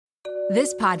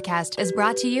This podcast is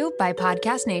brought to you by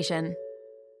Podcast Nation.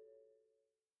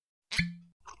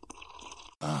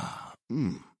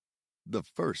 The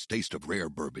first taste of rare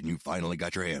bourbon you finally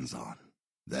got your hands on.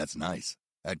 That's nice.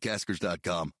 At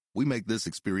Caskers.com, we make this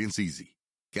experience easy.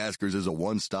 Caskers is a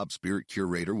one-stop spirit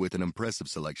curator with an impressive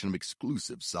selection of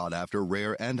exclusive, sought-after,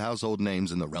 rare, and household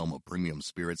names in the realm of premium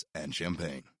spirits and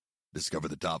champagne. Discover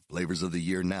the top flavors of the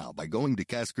year now by going to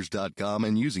Caskers.com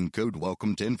and using code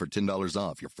WELCOME10 for $10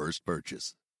 off your first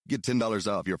purchase. Get $10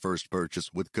 off your first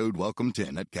purchase with code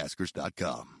WELCOME10 at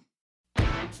Caskers.com.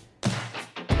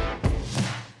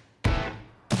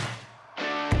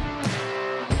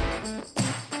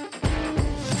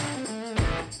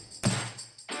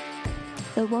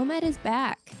 The WOMED is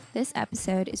back. This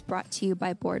episode is brought to you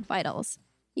by Board Vitals.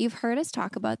 You've heard us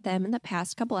talk about them in the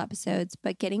past couple episodes,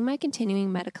 but getting my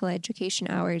continuing medical education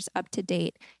hours up to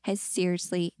date has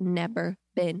seriously never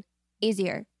been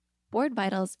easier. Board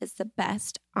Vitals is the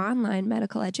best online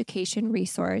medical education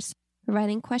resource,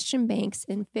 providing question banks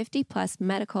in 50-plus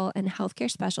medical and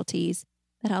healthcare specialties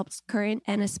that helps current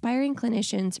and aspiring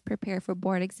clinicians prepare for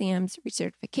board exams,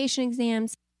 recertification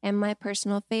exams, and my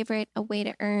personal favorite, a way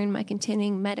to earn my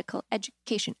continuing medical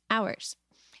education hours.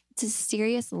 It's a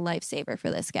serious lifesaver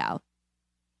for this gal.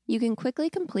 You can quickly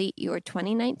complete your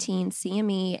 2019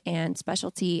 CME and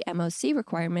specialty MOC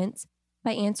requirements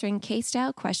by answering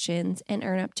case-style questions and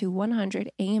earn up to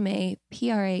 100 AMA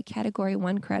PRA Category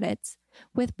 1 credits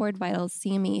with Board Vitals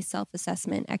CME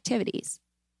self-assessment activities.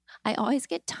 I always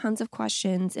get tons of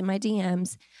questions in my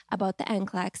DMs about the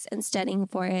NCLEX and studying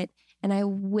for it, and I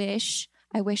wish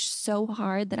so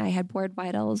hard that I had Board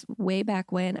Vitals way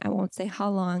back when, I won't say how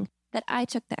long, that I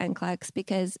took the NCLEX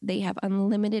because they have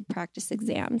unlimited practice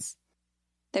exams.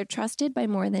 They're trusted by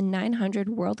more than 900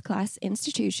 world-class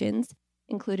institutions,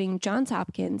 including Johns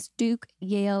Hopkins, Duke,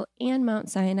 Yale, and Mount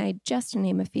Sinai, just to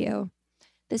name a few.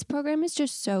 This program is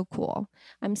just so cool.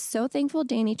 I'm so thankful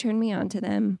Danny turned me on to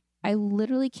them. I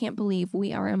literally can't believe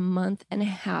we are a month and a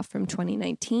half from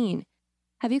 2019.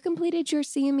 Have you completed your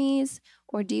CMEs,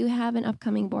 or do you have an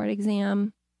upcoming board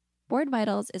exam? Board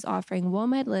Vitals is offering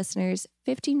WOMED listeners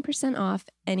 15% off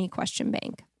any question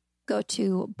bank. Go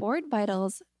to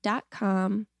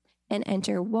boardvitals.com and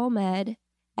enter WOMED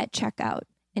at checkout,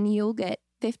 and you'll get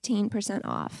 15%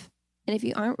 off. And if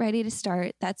you aren't ready to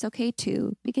start, that's okay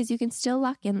too, because you can still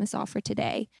lock in this offer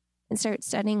today and start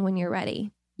studying when you're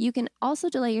ready. You can also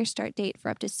delay your start date for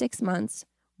up to 6 months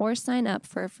or sign up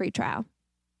for a free trial.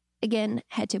 Again,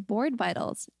 head to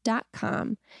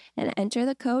boardvitals.com and enter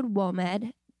the code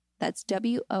WOMED, that's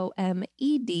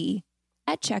WOMED,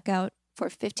 at checkout for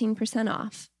 15%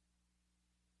 off.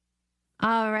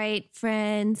 All right,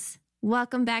 friends,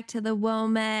 welcome back to the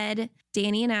WOMED.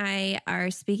 Danny and I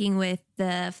are speaking with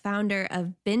the founder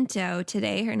of Binto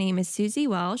today. Her name is Suzie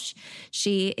Welsh.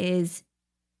 She is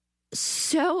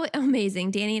so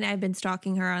amazing. Danny and I have been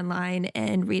stalking her online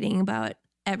and reading about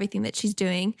everything that she's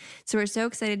doing. So we're so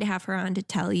excited to have her on to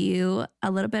tell you a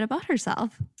little bit about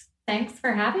herself. Thanks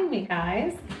for having me,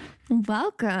 guys.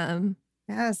 Welcome.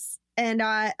 Yes. And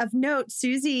of note,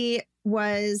 Suzie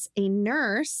was a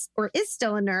nurse, or is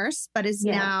still a nurse, but is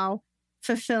now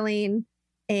fulfilling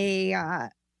a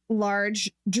large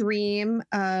dream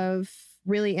of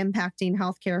really impacting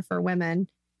healthcare for women.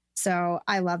 So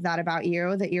I love that about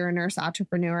you, that you're a nurse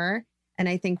entrepreneur. And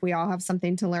I think we all have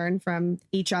something to learn from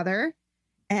each other.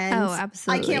 And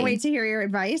absolutely. I can't wait to hear your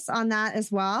advice on that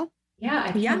as well. Yeah,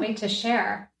 I can't wait to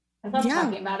share. I love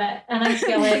talking about it. And I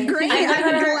feel like great.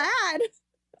 I'm glad.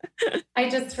 I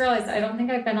just realized I don't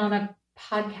think I've been on a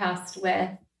podcast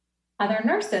with other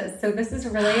nurses. So this is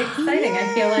really exciting.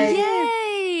 I feel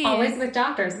like always with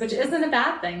doctors, which isn't a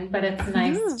bad thing, but it's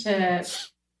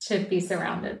nice to be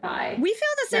surrounded by. We feel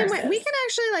the same way. We can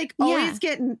actually always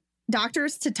get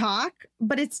doctors to talk,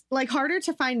 but it's harder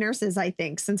to find nurses, I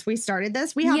think, since we started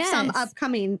this. We have some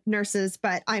upcoming nurses,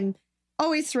 but I'm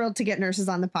always thrilled to get nurses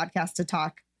on the podcast to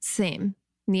talk. Same.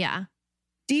 Yeah.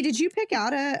 Dee, did you pick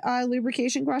out a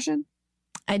lubrication question?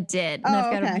 I did. And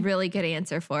I've got a really good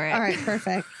answer for it. All right.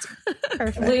 Perfect.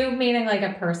 Lube meaning like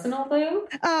a personal lube?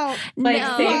 Oh,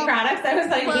 safe products? I was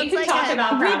like, we can talk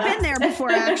about products. We've been there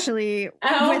before, actually.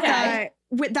 Okay.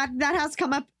 With that has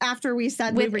come up after we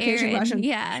said with lubrication Erin, question.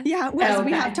 Yeah.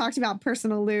 We have talked about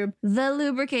personal lube. The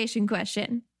lubrication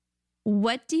question.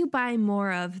 What do you buy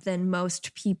more of than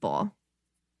most people?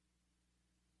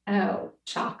 Oh,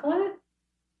 chocolate?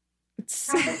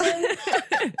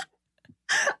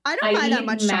 I don't buy that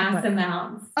much chocolate. Mass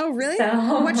amounts. Oh, really? So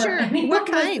what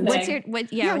kind? What's your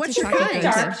kind?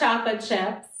 Dark chocolate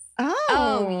chips.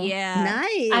 Oh, yeah.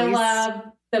 Nice. I love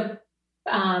the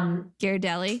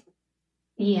Ghirardelli.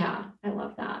 Yeah, I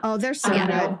love that. Oh, they're so I good.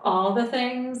 know all the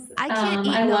things. I can't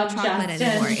eat I milk love chocolate Justin's,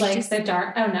 anymore. It like just- the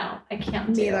dark. Oh no, I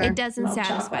can't do Neither. It doesn't milk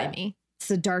satisfy chocolate. me. It's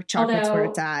the dark chocolate's where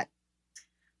it's at.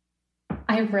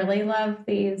 I really love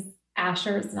these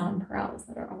Asher's nonpareils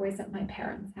that are always at my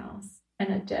parents' house in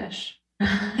a dish.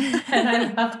 And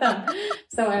I love them.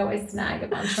 So I always snag a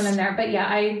bunch when I'm there. But yeah,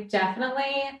 I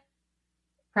definitely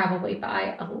probably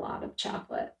buy a lot of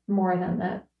chocolate, more than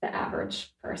the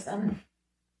average person.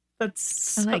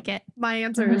 That's I like it. my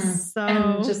answer is so.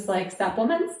 And just like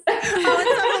supplements. supplements.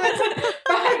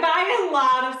 I buy a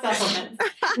lot of supplements,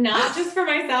 not just for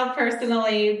myself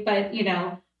personally, but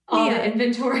all the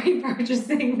inventory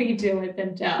purchasing we do at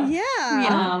Binto.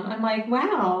 Yeah. I'm like,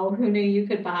 wow, who knew you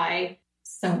could buy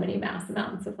so many mass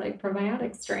amounts of like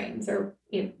probiotic strains or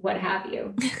what have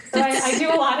you. So I do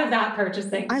a lot of that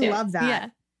purchasing too. I love that. Yeah.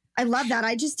 I love that.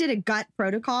 I just did a gut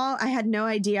protocol. I had no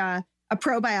idea, a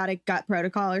probiotic gut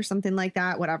protocol or something like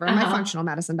that, whatever. My functional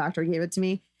medicine doctor gave it to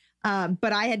me.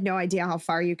 But I had no idea how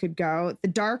far you could go. The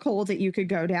dark hole that you could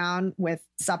go down with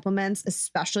supplements,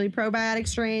 especially probiotic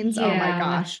strains. Yeah. Oh my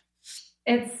gosh.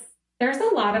 There's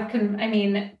a lot of,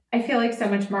 I feel like so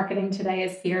much marketing today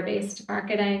is fear-based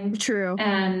marketing. True.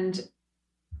 And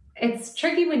it's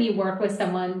tricky when you work with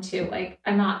someone too. Like,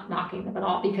 I'm not knocking them at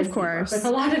all because of course we work with a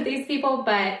lot of these people,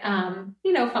 but,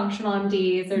 functional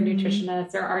MDs or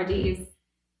nutritionists or RDs,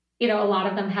 a lot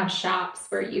of them have shops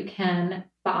where you can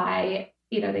buy,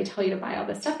 they tell you to buy all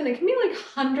this stuff and it can be like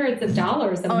hundreds of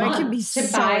dollars a month it can be to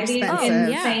so buy these expensive.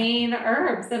 insane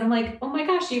herbs. And I'm like, oh my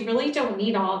gosh, you really don't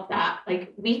need all of that.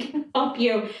 Like, we can help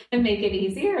you and make it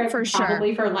easier For sure.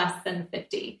 probably for less than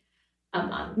 $50 a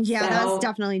month. Yeah, So, that's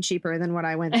definitely cheaper than what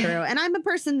I went through. And I'm a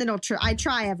person that'll I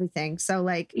try everything. So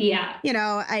like, yeah.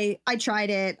 I tried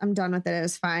it. I'm done with it. It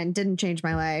was fine. Didn't change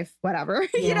my life. Whatever.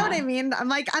 You know Yeah. what I mean? I'm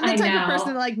the I type of know.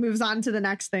 person that like moves on to the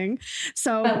next thing.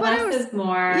 So, But it less was, is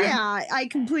more. yeah, I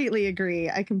completely agree.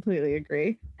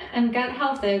 And gut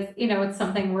health is, it's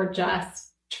something we're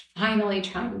just finally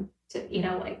trying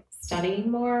to, studying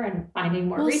more and finding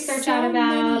more research out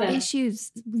about. Many And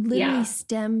issues literally Yeah.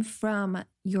 stem from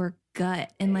your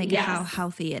gut and like Yes. how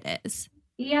healthy it is.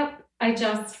 Yep. I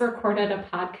just recorded a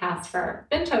podcast for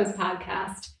Binto's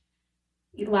podcast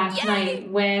last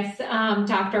night with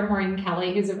Dr. Maureen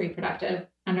Kelly, who's a reproductive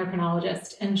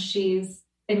endocrinologist.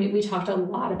 And we talked a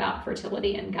lot about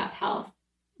fertility and gut health.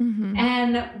 Mm-hmm.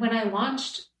 And when I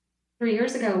launched 3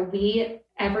 years ago,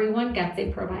 everyone gets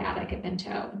a probiotic at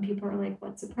Binto. And people are like,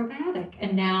 what's a probiotic?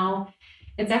 And now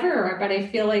it's everywhere. But I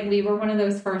feel like we were one of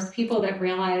those first people that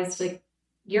realized like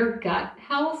your gut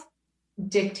health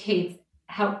dictates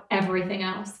how everything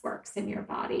else works in your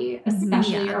body,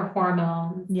 especially your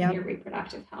hormones and your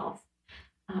reproductive health.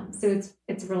 So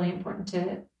it's really important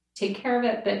to take care of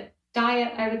it. But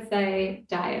diet, I would say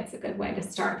diet's a good way to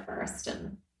start first,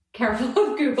 and careful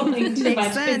of Googling too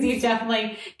much because you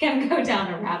definitely can go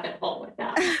down a rabbit hole with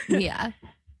that. Yeah.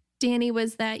 Danny,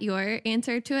 was that your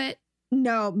answer to it?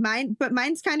 No,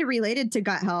 mine's kind of related to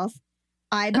gut health.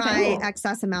 I buy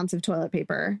excess amounts of toilet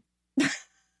paper.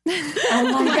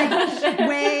 Oh my gosh.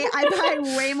 I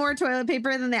buy way more toilet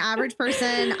paper than the average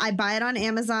person. I buy it on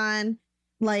Amazon,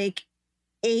 like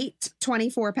 8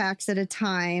 24 packs at a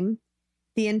time.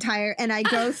 And I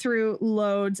go through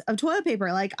loads of toilet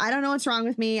paper. Like, I don't know what's wrong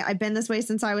with me. I've been this way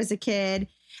since I was a kid.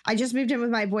 I just moved in with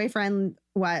my boyfriend,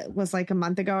 what was like a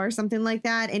month ago or something like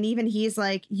that. And even he's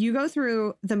like, you go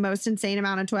through the most insane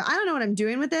amount of toilet. I don't know what I'm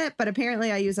doing with it, but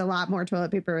apparently I use a lot more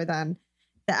toilet paper than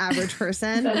the average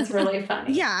person. That's really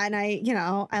funny. Yeah. And I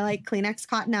like Kleenex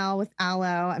Cottonelle with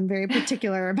aloe. I'm very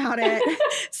particular about it.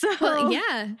 So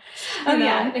yeah. Oh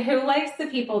yeah. Who likes the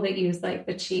people that use like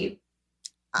the cheap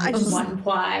one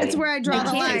ply? It's where I draw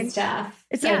the line. Stuff.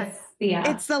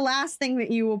 It's the last thing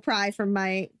that you will pry from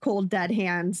my cold dead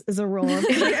hands is a roll of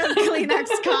Kleenex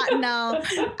Cottonelle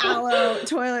aloe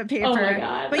toilet paper. Oh my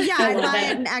God. But yeah, I buy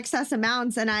it in excess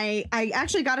amounts, and I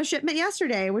actually got a shipment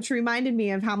yesterday, which reminded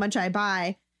me of how much I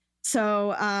buy.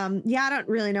 So I don't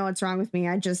really know what's wrong with me.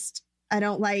 I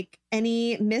don't like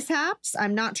any mishaps.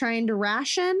 I'm not trying to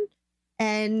ration,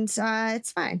 and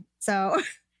it's fine. So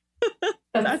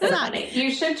that's so funny.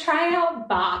 You should try out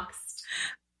Boxed.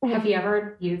 Have you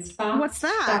ever used Boxed? What's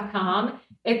that? .com?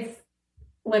 It's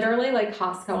literally like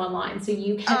Costco online. So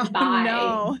you can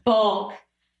buy bulk.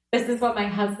 This is what my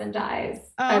husband buys,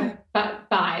 not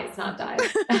dies.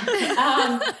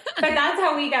 But that's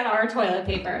how we get our toilet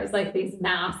paper, is like these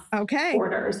mass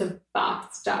orders of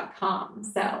Boxed.com.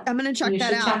 So I'm going to check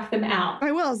that out. Check them out.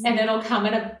 I will. And it'll come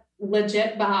in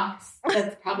legit box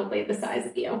that's probably the size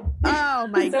of you. Oh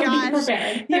my So be gosh.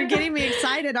 prepared. You're getting me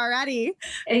excited already.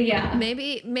 Yeah.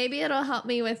 Maybe it'll help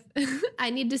me with,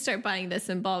 I need to start buying this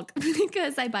in bulk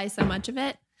because I buy so much of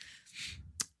it.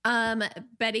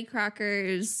 Betty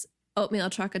Crocker's oatmeal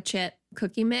chocolate chip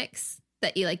cookie mix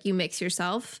that you mix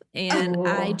yourself, and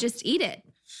I just eat it.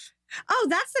 Oh,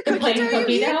 that's the The cookie plain dough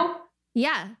cookie you eat? dough?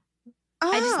 Yeah.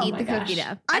 Oh, I just eat my the cookie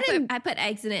gosh. dough. I I put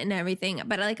eggs in it and everything,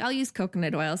 but I'll use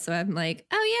coconut oil. So I'm like,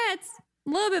 oh yeah, it's a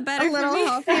little bit better a little for me.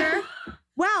 healthier.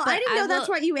 Wow, But I didn't know that's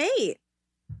what you ate.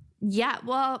 Yeah,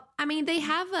 well, I mean, they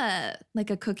have a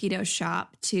cookie dough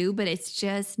shop too, but it's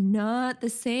just not the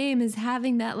same as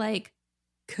having that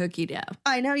cookie dough.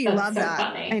 I know you That's love so that.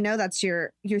 funny. I know that's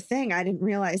your thing. I didn't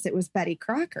realize it was Betty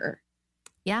Crocker.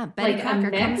 Yeah, Betty Like Crocker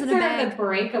a comes mix in a or bag. the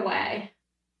breakaway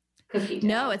cookie dough?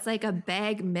 No, it's like a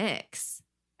bag mix.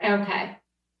 Okay.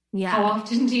 Yeah. How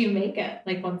often do you make it?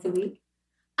 Like once a week?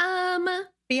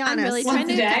 Be honest. I'm really Once trying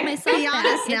to a day? get myself Be back.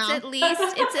 honest now.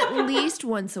 It's at least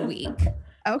once a week.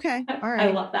 Okay. All I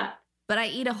right. love that. But I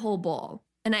eat a whole bowl,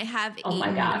 and I have Oh my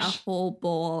eaten gosh. a whole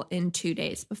bowl in 2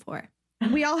 days before.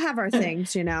 We all have our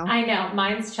things, you know. I know.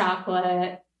 Mine's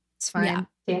chocolate. It's fine. Yeah.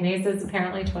 Danny's is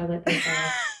apparently toilet paper.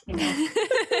 You know,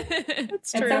 It's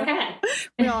it's true. okay.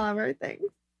 We all have our things.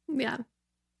 Yeah.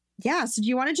 Yeah. So do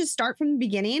you want to just start from the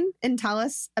beginning and tell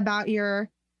us about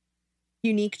your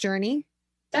unique journey?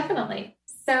 Definitely.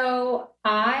 So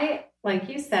like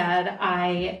you said,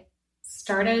 I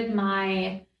started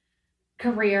my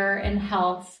career in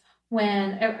health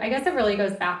when I guess it really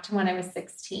goes back to when I was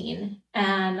 16.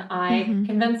 And I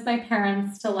convinced my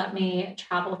parents to let me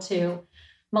travel to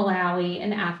Malawi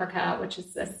in Africa, which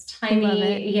is this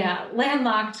tiny,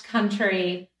 landlocked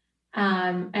country.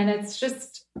 And it's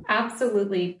just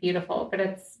absolutely beautiful, but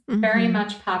it's very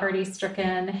much poverty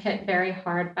stricken, hit very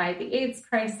hard by the AIDS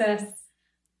crisis.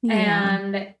 Yeah.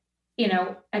 And,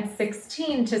 at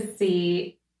 16 to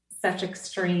see such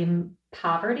extreme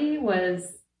poverty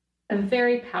was a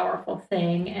very powerful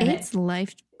thing. And It's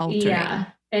life altering. yeah,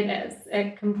 it is.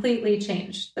 It completely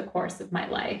changed the course of my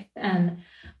life and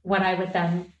what I would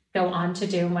then go on to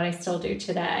do and what I still do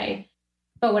today.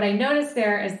 But what I noticed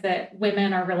there is that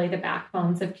women are really the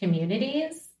backbones of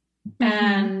communities.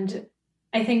 And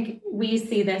I think we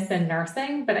see this in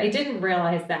nursing, but I didn't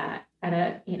realize that at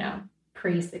a,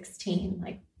 pre-16,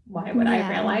 like, why would I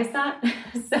realize that?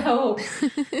 So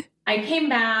I came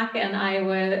back and I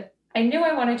knew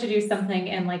I wanted to do something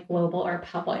in like global or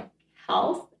public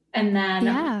health. And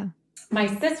then my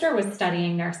sister was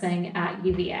studying nursing at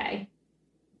UVA,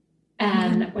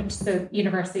 which is the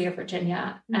University of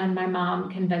Virginia. And my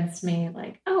mom convinced me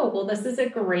like, oh, well, this is a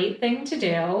great thing to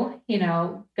do.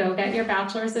 Go get your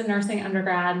bachelor's in nursing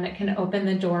undergrad and it can open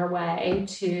the doorway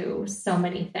to so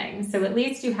many things. So at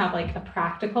least you have like a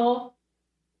practical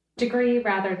degree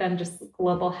rather than just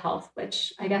global health,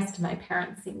 which I guess to my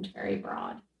parents seemed very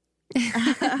broad.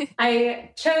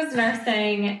 I chose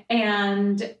nursing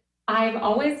and I've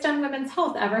always done women's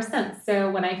health ever since.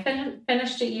 So when I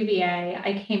finished at UVA,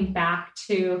 I came back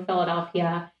to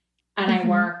Philadelphia and I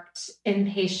worked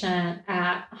inpatient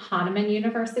at Hahnemann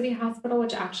University Hospital,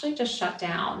 which actually just shut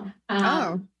down.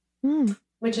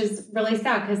 Which is really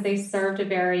sad because they served a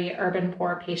very urban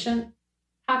poor patient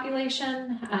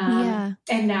population.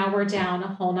 And now we're down a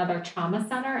whole nother trauma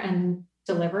center and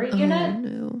delivery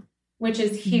unit, which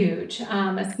is huge,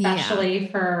 especially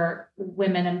for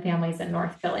women and families in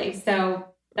North Philly. So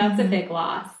that's a big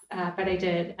loss. But I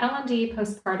did L&D,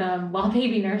 postpartum, well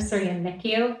baby nursery, and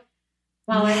NICU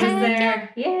while I was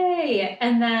there. Yay!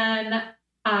 And then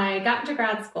I got into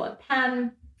grad school at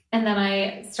Penn, and then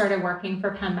I started working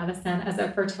for Penn Medicine as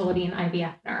a fertility and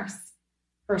IVF nurse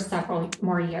for several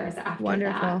more years after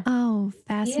that. Oh,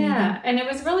 fascinating. Yeah. And it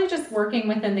was really just working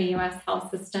within the U.S. health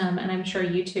system. And I'm sure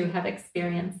you too have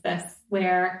experienced this,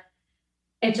 where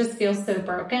it just feels so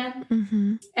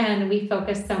broken. And we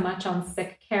focus so much on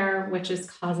sick care, which is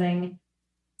causing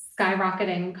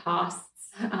skyrocketing costs.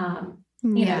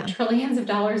 Trillions of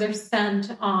dollars are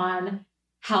spent on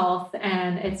health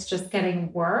and it's just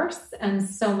getting worse. And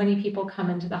so many people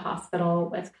come into the hospital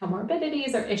with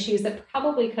comorbidities or issues that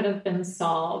probably could have been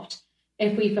solved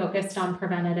if we focused on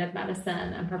preventative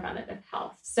medicine and preventative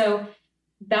health. So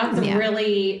that's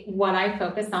really what I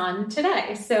focus on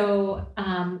today. So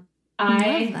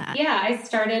I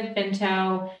started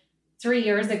Vinto 3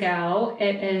 years ago.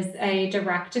 It is a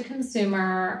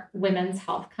direct-to-consumer women's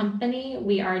health company.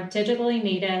 We are digitally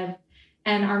native,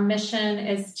 and our mission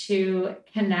is to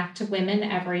connect women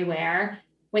everywhere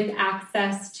with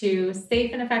access to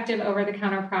safe and effective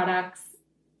over-the-counter products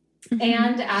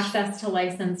and access to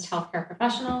licensed healthcare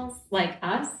professionals like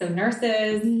us. So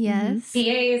nurses, yes,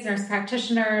 PAs, nurse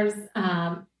practitioners,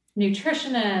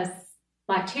 nutritionists,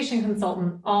 lactation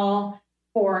consultant, all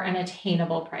for an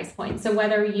attainable price point. So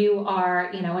whether you are,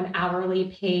 an hourly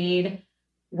paid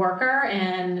worker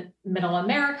in middle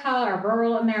America or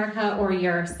rural America, or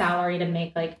you're salary to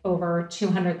make like over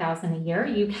 $200,000 a year,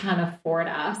 you can afford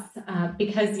us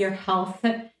because your health,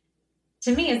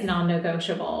 to me, is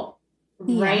non-negotiable,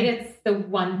 right? It's the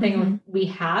one thing we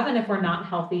have. And if we're not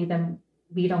healthy, then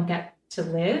we don't get to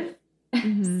live.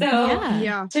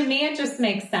 To me, it just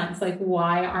makes sense. Like,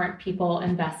 why aren't people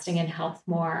investing in health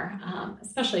more,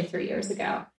 especially 3 years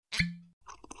ago?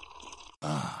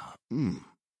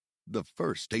 The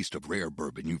first taste of rare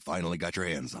bourbon you finally got your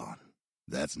hands on.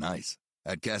 That's nice.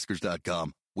 At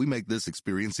Caskers.com, we make this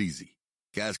experience easy.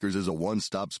 Caskers is a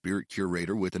one-stop spirit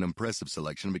curator with an impressive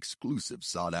selection of exclusive,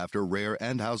 sought-after, rare,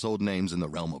 and household names in the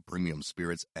realm of premium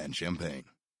spirits and champagne.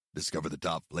 Discover the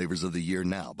top flavors of the year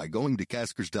now by going to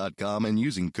Caskers.com and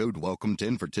using code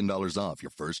WELCOME10 for $10 off your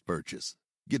first purchase.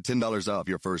 Get $10 off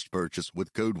your first purchase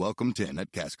with code WELCOME10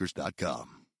 at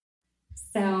Caskers.com.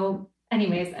 So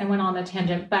anyways, I went on a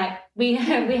tangent, but we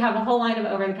have a whole line of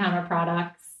over-the-counter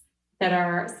products that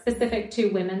are specific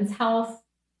to women's health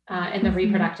in the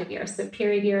reproductive years. So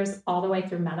period years all the way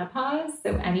through menopause.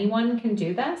 So anyone can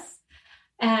do this.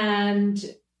 And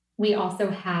we also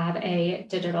have a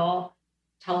digital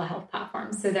telehealth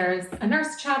platform. So there's a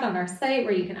nurse chat on our site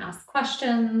where you can ask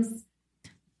questions,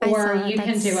 or you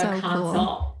can do a consult.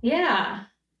 Cool. Yeah.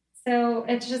 So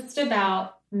it's just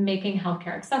about making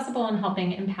healthcare accessible and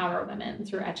helping empower women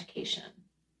through education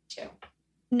too.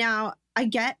 Now, I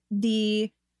get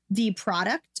the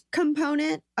product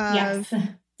component of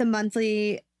the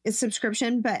monthly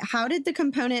subscription, but how did the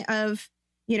component of,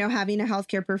 having a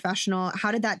healthcare professional, how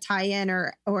did that tie in?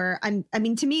 Or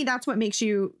to me, that's what makes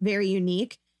you very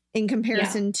unique in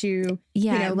comparison to,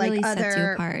 it like really other, sets you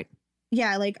apart.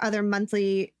 Yeah, like other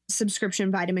monthly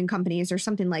subscription vitamin companies or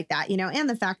something like that, and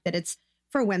the fact that it's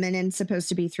for women and supposed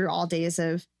to be through all days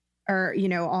of, or,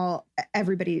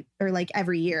 everybody, or like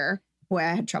every year. Boy,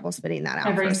 I had trouble spitting that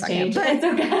out for a second. But it's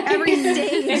okay. Every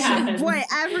stage, boy,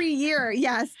 every year.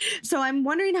 Yes. So I'm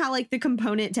wondering how like the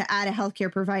component to add a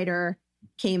healthcare provider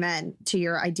came in to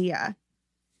your idea.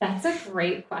 That's a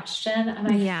great question. And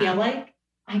I feel like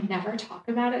I never talk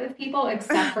about it with people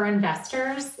except for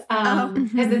investors.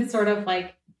 Because it's sort of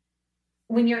like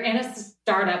when you're in a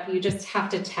startup, you just have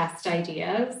to test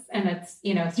ideas, and it's,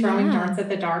 throwing darts at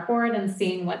the dartboard and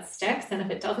seeing what sticks. And if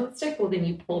it doesn't stick, well, then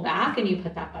you pull back and you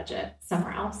put that budget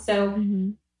somewhere else. So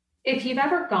if you've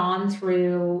ever gone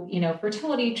through,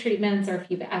 fertility treatments, or if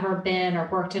you've ever been or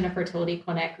worked in a fertility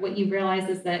clinic, what you realize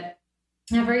is that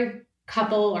every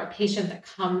couple or patient that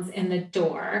comes in the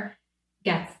door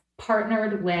gets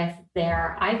partnered with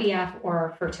their IVF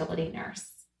or fertility nurse.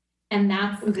 And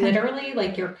that's literally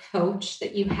like your coach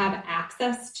that you have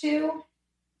access to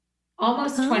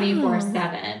almost 24/7.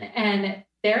 And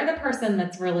they're the person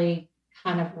that's really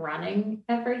kind of running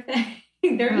everything.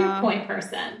 They're your point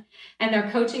person, and they're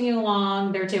coaching you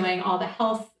along. They're doing all the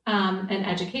health and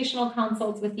educational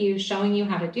consults with you, showing you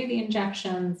how to do the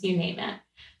injections, you name it.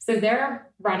 So they're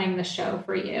running the show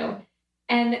for you.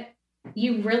 And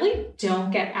you really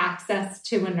don't get access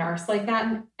to a nurse like that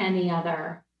in any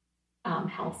other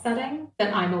health setting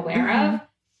that I'm aware of.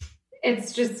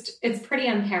 It's pretty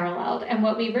unparalleled. And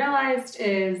what we realized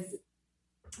is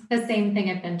the same thing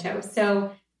at Vinto.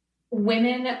 So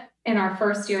women in our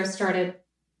first year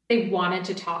they wanted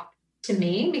to talk to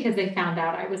me because they found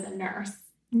out I was a nurse.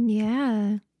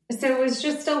 Yeah. So it was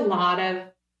just a lot of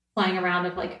playing around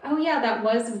of like, oh yeah, that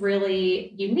was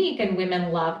really unique. And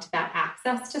women loved that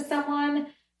access to someone.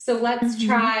 So let's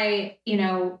try,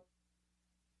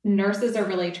 nurses are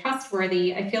really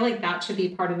trustworthy. I feel like that should be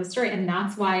part of the story. And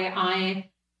that's why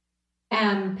I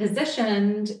am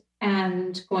positioned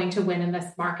and going to win in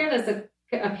this market as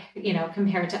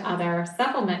compared to other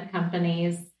supplement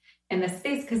companies in this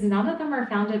space, because none of them are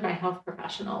founded by health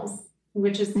professionals,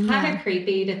 which is kind of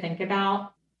creepy to think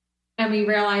about. And we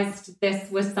realized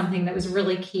this was something that was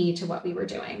really key to what we were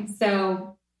doing.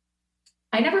 So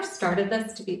I never started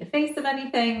this to be the face of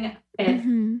anything.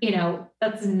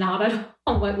 That's not at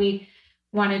all what we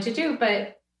wanted to do.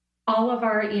 But all of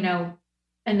our,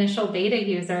 initial beta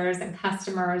users and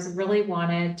customers really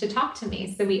wanted to talk to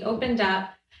me. So we opened up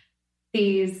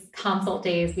these consult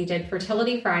days. We did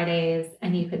Fertility Fridays,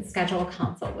 and you could schedule a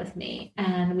consult with me.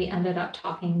 And we ended up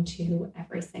talking to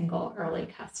every single early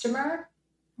customer.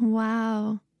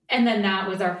 Wow. And then that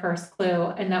was our first clue.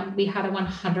 And that we had a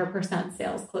 100%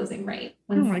 sales closing rate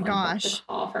when someone booked the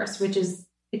call first, which is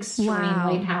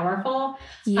extremely powerful.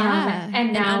 Yeah.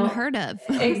 And now unheard of.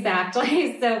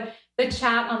 Exactly. So the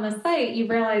chat on the site, you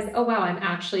realize, oh, wow, I'm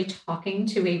actually talking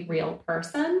to a real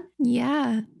person.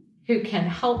 Yeah. Who can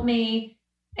help me.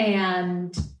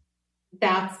 And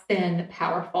that's been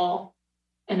powerful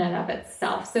in and of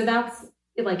itself. So that's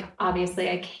like, obviously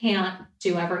I can't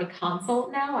do every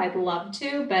consult now. I'd love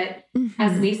to, but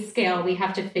as we scale, we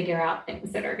have to figure out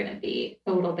things that are going to be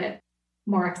a little bit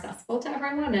more accessible to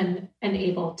everyone and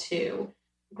able to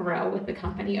grow with the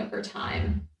company over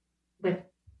time with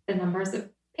the numbers of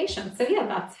patients. So yeah,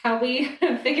 that's how we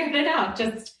figured it out.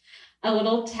 Just a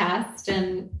little test,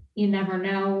 and you never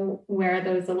know where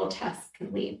those little tests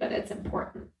can lead, but it's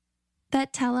important.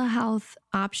 That telehealth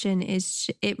option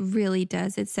it really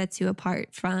does. It sets you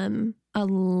apart from a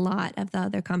lot of the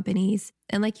other companies.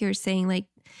 And like you were saying, like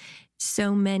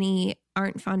so many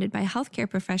aren't founded by healthcare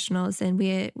professionals. And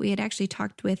we had actually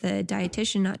talked with a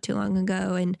dietitian not too long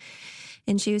ago,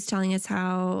 and she was telling us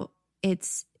how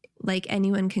it's like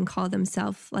anyone can call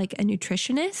themselves like a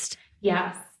nutritionist.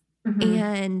 Yes.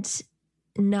 And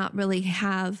not really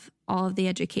have all of the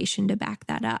education to back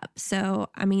that up. So,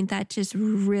 I mean, that just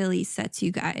really sets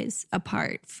you guys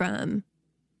apart from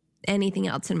anything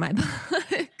else in my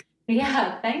book.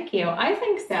 Yeah, thank you. I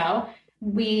think so.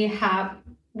 We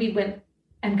went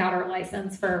and got our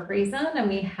license for a reason, and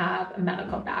we have a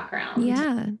medical background.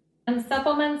 Yeah. And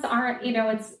supplements aren't,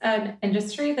 it's an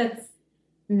industry that's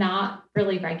not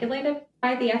really regulated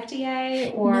by the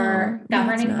FDA or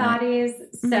governing bodies.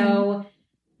 So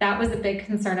that was a big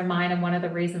concern of mine. And one of the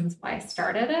reasons why I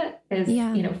started it is,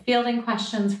 fielding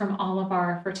questions from all of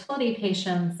our fertility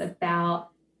patients about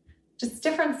just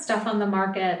different stuff on the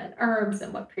market and herbs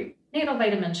and what prenatal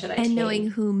vitamins should I take. And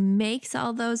knowing who makes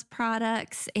all those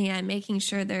products and making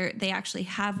sure they actually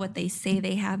have what they say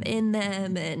they have in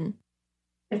them. And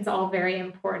it's all very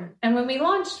important. And when we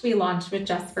launched with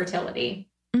just fertility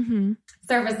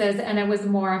services, and it was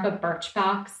more of a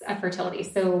Birchbox of fertility.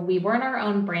 So we weren't our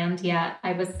own brand yet.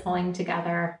 I was pulling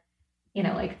together,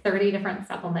 like 30 different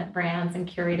supplement brands and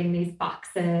curating these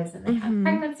boxes, and they had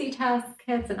pregnancy test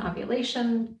kits and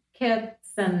ovulation kits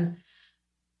and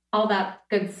all that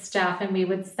good stuff. And we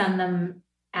would send them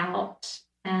out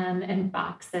in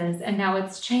boxes. And now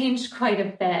it's changed quite a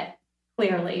bit.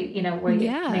 Clearly, we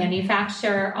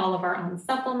manufacture all of our own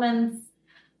supplements.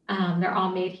 They're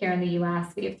all made here in the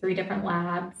U.S. We have 3 different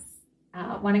labs,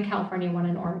 one in California, one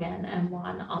in Oregon, and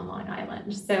one on Long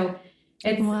Island. So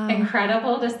it's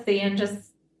incredible to see in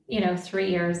just, 3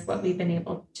 years what we've been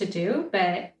able to do.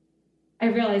 But I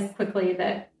realized quickly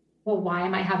that, well, why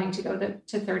am I having to go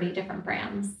to 30 different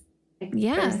brands?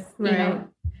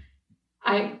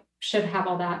 I should have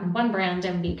all that in one brand,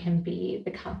 and we can be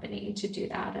the company to do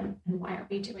that. And why aren't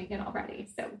we doing it already?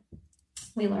 So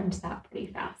we learned that pretty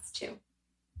fast too.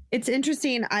 It's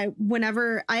interesting. I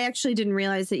actually didn't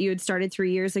realize that you had started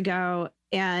 3 years ago,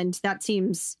 and that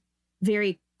seems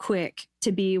very quick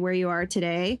to be where you are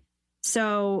today.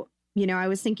 So, I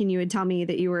was thinking you would tell me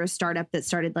that you were a startup that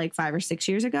started like 5 or 6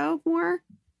 years ago, more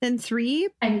than 3.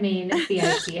 I mean, the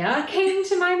idea came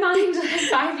to my mind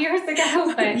 5 years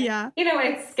ago, but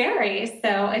it's scary.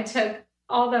 So it took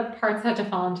all the parts had to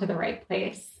fall into the right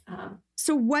place.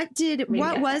 So what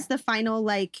was the final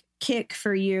kick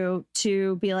for you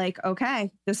to be like,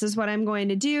 okay, this is what I'm going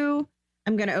to do.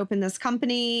 I'm going to open this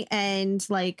company, and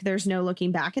there's no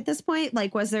looking back at this point.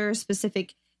 Was there a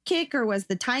specific kick, or was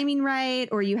the timing right,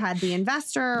 or you had the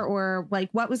investor, or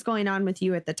what was going on with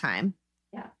you at the time?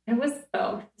 Yeah, it was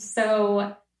both.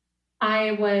 So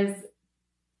I was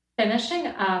finishing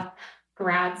up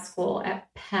grad school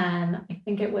at Penn. I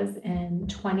think it was in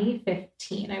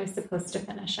 2015. I was supposed to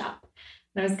finish up.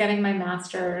 And I was getting my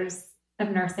master's of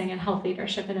nursing and health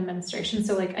leadership and administration.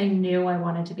 So I knew I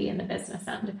wanted to be in the business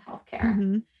end of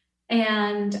healthcare.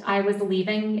 And I was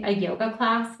leaving a yoga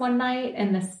class one night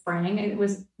in the spring. It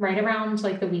was right around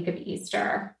the week of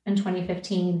Easter in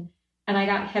 2015. And I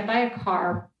got hit by a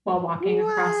car while walking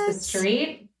across the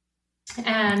street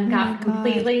and got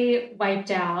completely wiped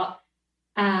out.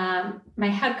 My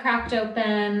head cracked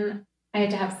open. I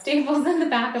had to have staples in the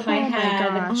back of my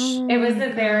head. It was a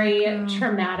very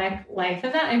traumatic life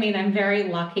event. I mean, I'm very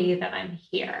lucky that I'm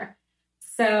here.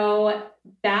 So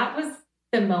that was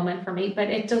the moment for me, but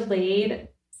it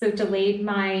delayed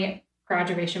my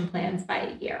graduation plans by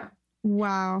a year.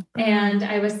 Wow. And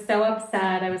I was so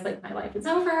upset. I was like, my life is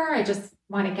over. I just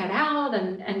want to get out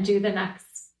and do the next,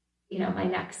 my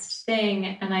next thing.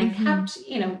 And I kept,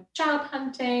 job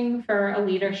hunting for a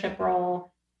leadership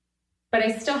role, but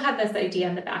I still had this idea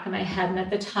in the back of my head. And at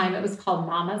the time it was called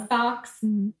Mama's Box.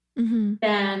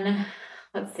 Then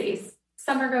let's see,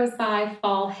 summer goes by,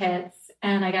 fall hits,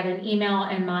 and I got an email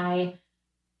in my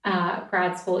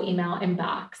grad school email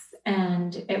inbox.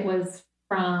 And it was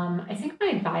from, I think, my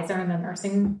advisor in the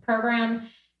nursing program.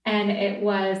 And it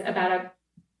was about a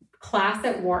class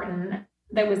at Wharton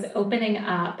that was opening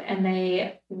up, and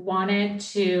they wanted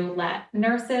to let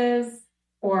nurses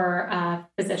or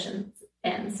physicians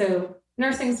in. So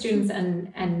nursing students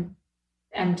and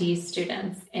MD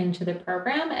students into the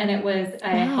program. And it was a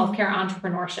healthcare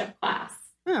entrepreneurship class.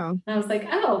 Oh. And I was like,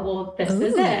 oh, well, this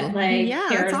is it. Like,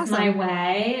 here's awesome. my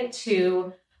way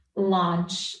to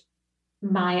launch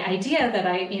my idea that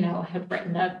I, had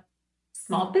written a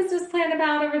small business plan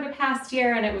about over the past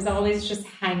year. And it was always just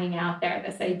hanging out there,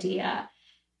 this idea.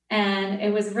 And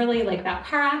it was really like that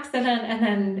car accident and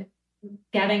then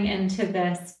getting into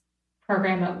this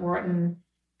program at Wharton.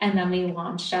 And then we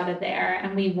launched out of there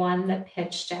and we won the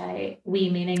pitch day, we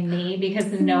meaning me,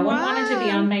 because no one wanted to be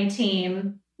on my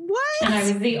team. What? And I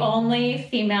was the only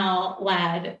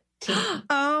female-led team.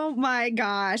 Oh my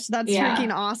gosh. That's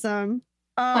freaking awesome.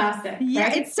 Oh, classic. Yeah,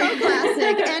 right? it's so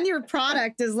classic. And your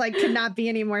product is like, could not be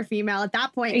any more female at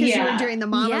that point, because you were doing the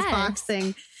mama's box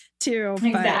thing too.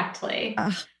 Exactly.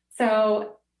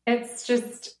 So it's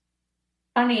just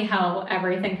funny how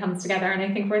everything comes together. And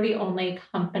I think we're the only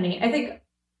company, I think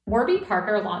Warby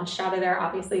Parker launched out of there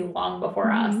obviously long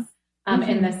before us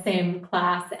in the same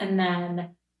class. And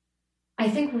then I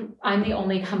think I'm the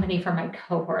only company from my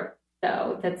cohort,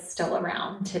 though, that's still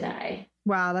around today.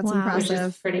 Wow, that's impressive. Which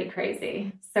is pretty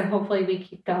crazy. So hopefully we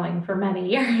keep going for many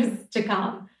years to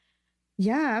come.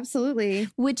 Yeah, absolutely.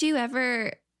 Would you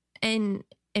ever, and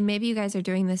maybe you guys are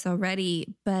doing this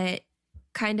already, but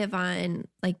kind of on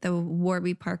like the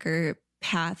Warby Parker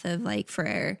path of like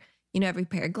for, every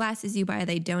pair of glasses you buy,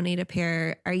 they donate a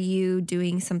pair. Are you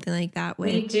doing something like that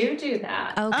with? We do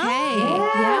that. Okay.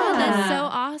 Oh, yeah, that's so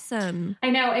awesome. I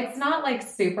know it's not like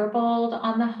super bold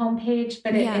on the homepage,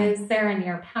 but it is there in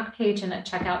your pack page and at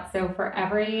checkout. So for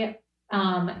every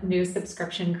new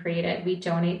subscription created, we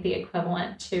donate the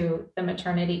equivalent to the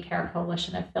Maternity Care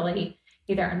Coalition of Philly,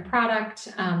 either in product,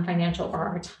 financial, or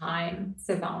our time.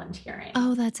 So volunteering.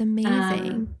 Oh, that's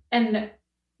amazing. And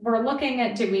we're looking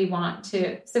at, do we want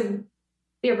to, so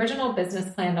the original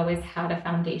business plan always had a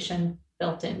foundation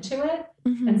built into it.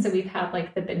 And so we've had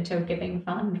like the Binto Giving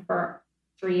Fund for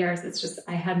 3 years. It's just,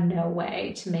 I had no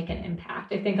way to make an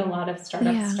impact. I think a lot of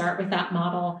startups start with that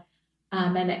model.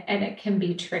 And it can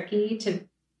be tricky to,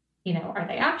 are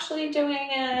they actually doing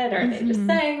it? Or are they just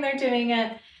saying they're doing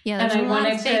it? Yeah, there's a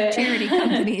lot of fake charity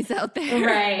companies out there.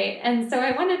 Right. And so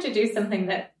I wanted to do something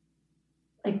that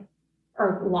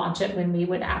or launch it when we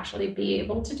would actually be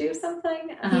able to do something.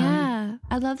 Yeah.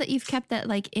 I love that you've kept that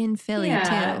like in Philly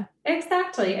too.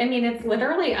 Exactly. I mean, it's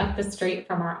literally up the street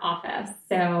from our office.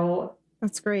 So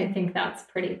that's great. I think that's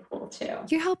pretty cool too.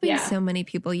 You're helping so many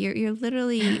people. You're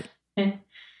literally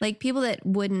like people that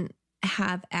wouldn't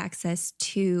have access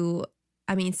to,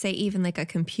 say even like a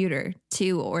computer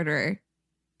to order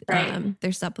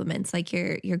their supplements. Like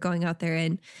you're going out there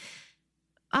and,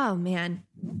 oh man,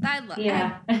 I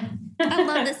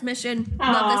love this mission.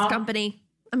 Love this company.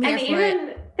 I'm here for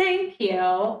it. Thank you.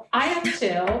 I am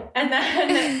too. And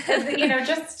then,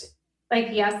 just like,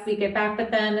 yes, we give back,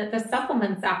 but then the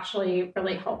supplements actually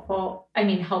really helpful.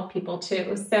 Help people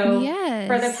too. So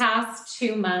for the past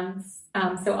 2 months,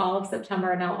 so all of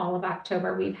September, now all of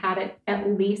October, we've had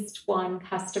at least one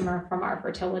customer from our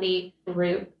fertility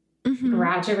group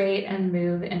graduate and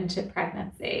move into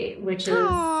pregnancy, which is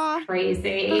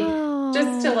crazy.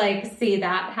 Just to like see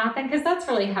that happen, because that's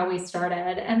really how we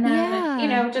started. And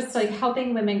then, just like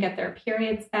helping women get their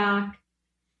periods back.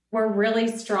 We're really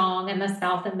strong in the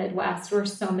South and Midwest where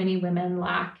so many women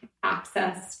lack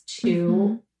access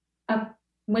to a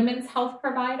women's health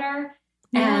provider.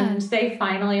 And they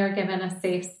finally are given a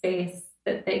safe space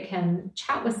that they can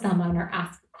chat with someone or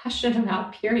ask a question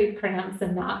about period cramps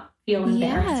and not feel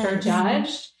embarrassed or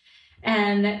judged.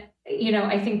 And,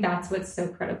 I think that's what's so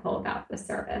critical about the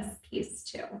service piece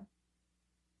too.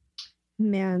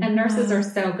 Man. And nurses are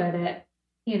so good at,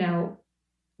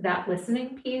 that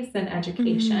listening piece and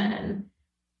education.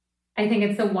 I think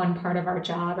it's the one part of our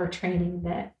job or training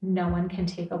that no one can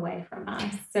take away from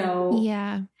us. So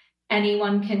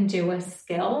anyone can do a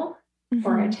skill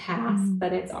or a task,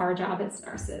 but it's our job as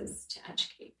nurses to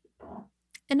educate people.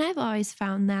 And I've always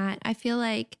found that. I feel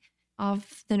like all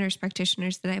of the nurse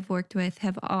practitioners that I've worked with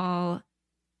have all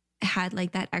had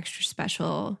like that extra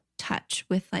special touch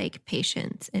with like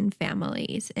patients and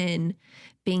families and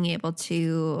being able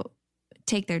to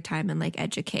take their time and like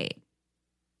educate.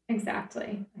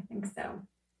 Exactly. I think so.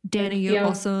 Danny, you're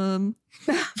awesome.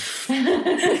 Yeah,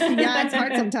 it's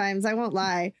hard sometimes. I won't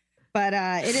lie. But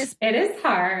it is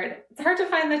hard. It's hard to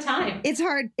find the time. It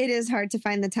is hard to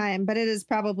find the time, but it is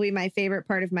probably my favorite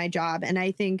part of my job. And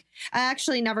I think I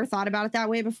actually never thought about it that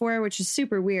way before, which is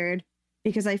super weird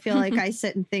because I feel like I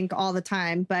sit and think all the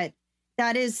time. But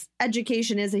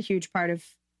education is a huge part of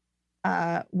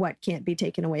what can't be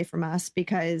taken away from us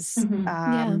because,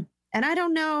 and I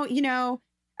don't know,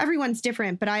 everyone's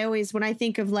different, but when I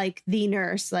think of like the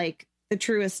nurse, like the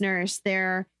truest nurse,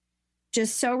 they're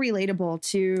just so relatable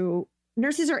to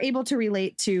nurses are able to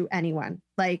relate to anyone.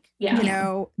 Like,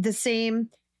 the same,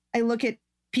 I look at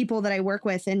people that I work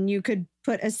with and you could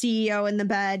put a CEO in the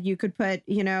bed, you could put,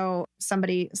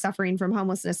 somebody suffering from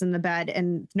homelessness in the bed,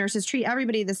 and nurses treat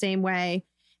everybody the same way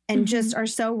and just are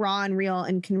so raw and real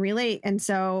and can relate. And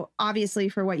so obviously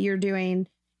for what you're doing,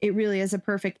 it really is a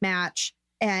perfect match,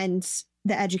 and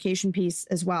the education piece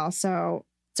as well. So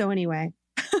anyway.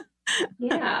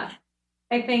 Yeah,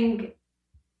 I think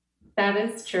that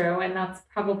is true. And that's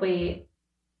probably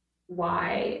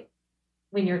why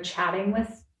when you're chatting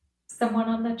with someone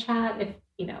on the chat, if,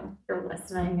 you're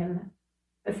listening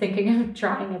and thinking of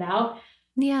trying it out.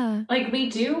 Yeah. Like we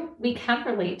can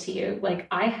relate to you. Like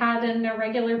I had an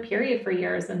irregular period for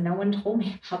years and no one told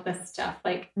me about this stuff.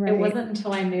 Like It wasn't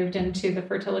until I moved into the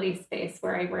fertility space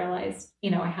where I realized,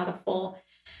 I had a full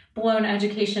blown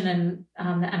education in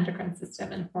the endocrine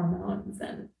system and hormones,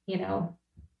 and,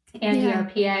 Andy, our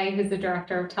PA, who's the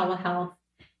director of telehealth,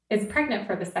 is pregnant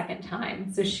for the second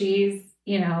time. So she's,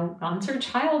 gone through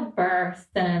childbirth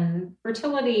and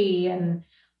fertility and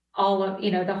all of,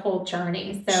 the whole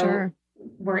journey. So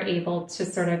we're able to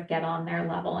sort of get on their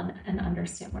level and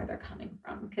understand where they're coming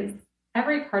from, because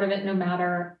every part of it, no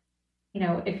matter,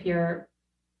 if you're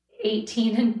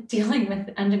 18 and dealing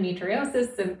with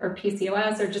endometriosis or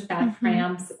PCOS or just bad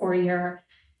cramps, or you're,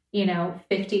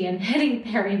 50 and hitting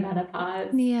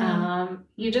perimenopause.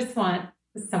 You just want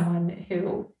someone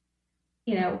who,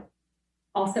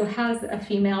 also has a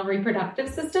female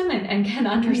reproductive system and can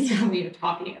understand what you're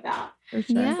talking about. For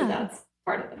sure. Yeah. So that's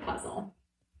part of the puzzle.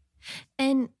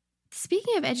 And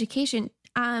speaking of education,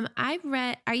 I've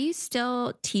read, are you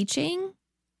still teaching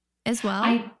as well?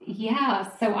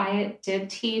 So I did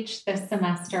teach this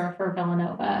semester for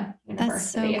Villanova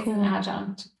University as an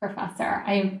adjunct professor.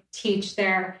 I teach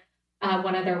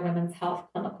one of their women's health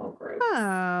clinical groups.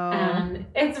 And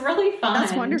it's really fun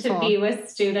to be with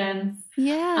students.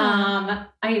 Yeah.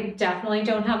 I definitely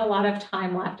don't have a lot of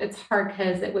time left. It's hard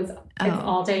because it's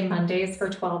all day Mondays for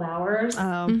 12 hours.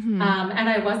 And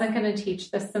I wasn't going to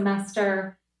teach this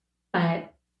semester,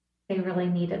 but they really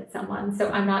needed someone. So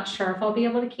I'm not sure if I'll be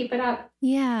able to keep it up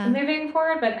moving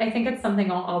forward, but I think it's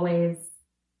something I'll always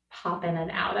pop in and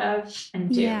out of and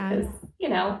do, because,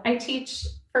 I teach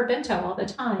for Binto all the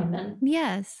time. And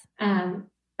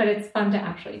but it's fun to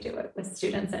actually do it with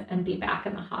students and be back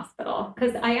in the hospital,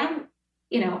 because I am,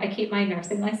 I keep my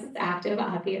nursing license active,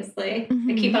 obviously.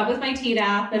 I keep up with my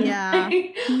Tdap and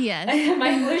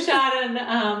my flu shot and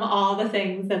all the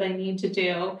things that I need to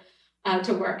do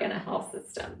to work in a health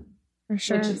system. For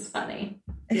sure. Which is funny.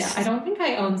 Yeah. I don't think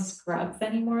I own scrubs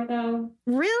anymore though.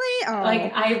 Really? Oh.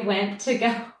 Like I went to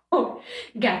go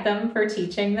get them for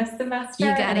teaching this semester.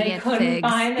 You gotta and I couldn't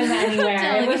find them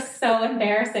anywhere. It was so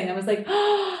embarrassing. I was like,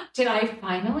 oh, did I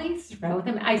finally throw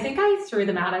them? I think I threw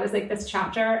them out. I was like, this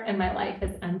chapter in my life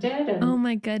has ended. And oh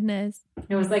my goodness.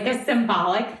 It was like a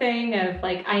symbolic thing of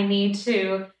like, I need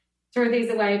to throw these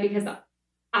away because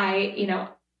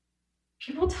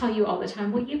people tell you all the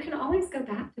time, well, you can always go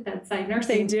back to bedside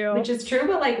nursing. They do. Which is true,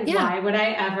 but why would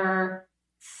I ever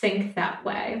think that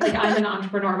way? Like I'm an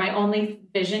entrepreneur. My only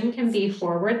vision can be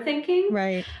forward thinking.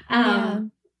 Right.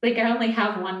 Like I only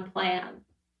have one plan.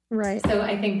 Right. So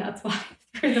I think that's why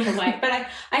I threw them away. But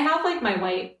I have like my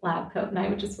white lab coat and I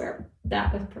would just wear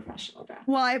that with professional dress.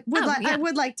 Well, I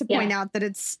would like to point out that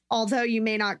it's, although you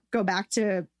may not go back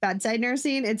to bedside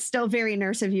nursing, it's still very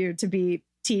nurse of you to be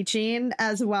teaching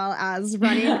as well as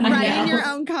running your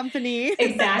own company.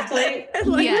 Exactly.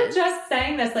 We were just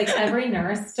saying this, like every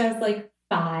nurse does like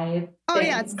 5 things.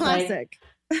 Yeah, it's classic.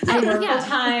 I work full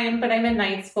time, but I'm in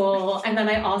night school, and then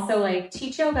I also like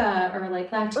teach yoga or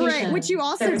like lactation, right? Which you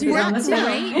also do. We're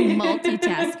great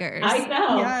multitaskers. I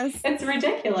know. Yes, it's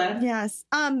ridiculous. Yes.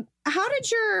 How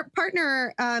did your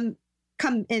partner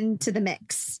come into the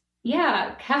mix?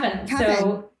 Yeah, Kevin.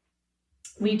 So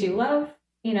we do love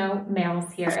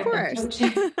males here. Of course.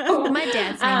 My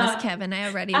dad's name is Kevin. I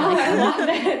already like I him. love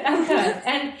it. Oh, good.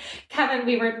 And Kevin,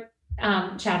 we were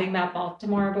chatting about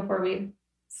Baltimore before we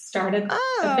started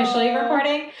officially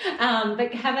recording.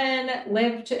 But Kevin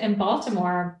lived in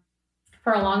Baltimore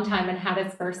for a long time and had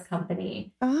his first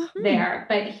company there.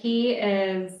 But he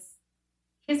is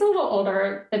he's a little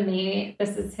older than me.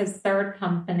 This is his third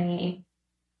company.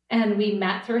 And we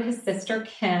met through his sister,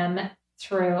 Kim,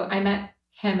 I met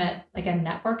him at like a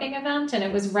networking event, and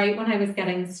it was right when I was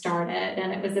getting started,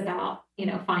 and it was about,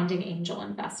 finding angel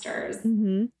investors.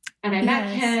 Mm-hmm. And I met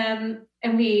him,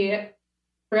 and we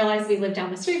realized we lived down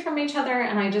the street from each other,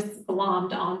 and I just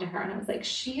glommed onto her, and I was like,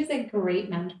 she's a great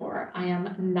mentor. I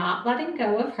am not letting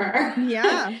go of her.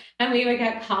 Yeah. And we would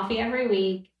get coffee every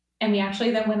week. And we actually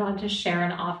then went on to share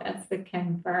an office with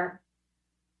Kim for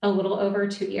a little over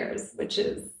 2 years, which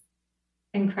is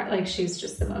incredible. Like, she's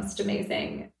just the most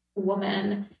amazing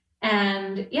woman.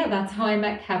 And yeah, that's how I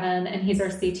met Kevin, and he's our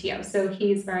CTO. So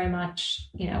he's very much,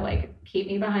 like, keep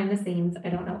me behind the scenes. I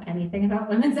don't know anything about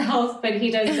women's health, but he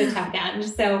does the tech end.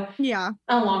 So yeah,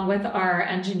 along with our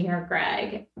engineer,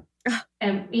 Greg.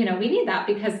 And, we need that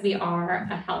because we are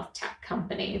a health tech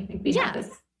company. We have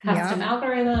this custom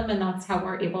algorithm, and that's how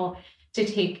we're able to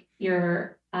take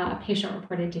your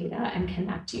patient-reported data and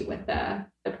connect you with the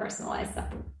personalized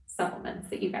supplements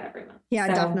that you get every month. Yeah,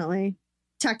 so, definitely.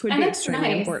 Tech would be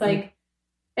extremely important. Like,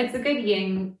 it's a good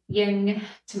yin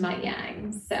to my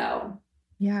yang. So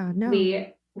yeah, no,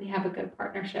 we have a good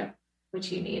partnership,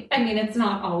 which you need. I mean, it's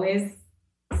not always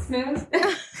smooth.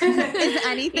 Is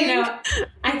anything?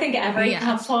 I think every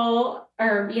couple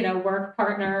or, work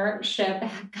partnership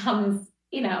comes,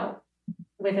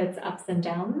 with its ups and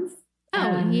downs.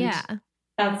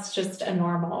 That's just a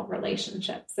normal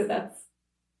relationship. So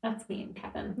that's me and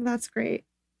Kevin. That's great.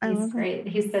 He's great.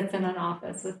 He sits in an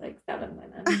office with like 7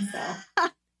 women. So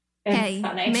it's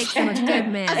funny. Makes you look good,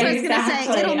 man. That's what I was going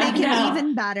to say. It'll make it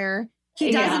even better.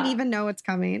 He doesn't even know it's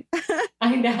coming.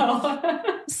 I know.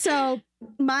 So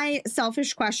my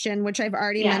selfish question, which I've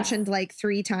already mentioned like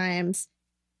 3 times,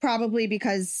 probably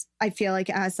because I feel like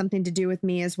it has something to do with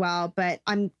me as well. But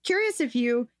I'm curious if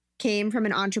you came from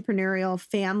an entrepreneurial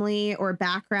family or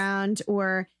background,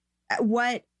 or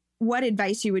what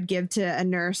advice you would give to a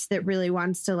nurse that really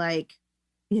wants to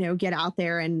get out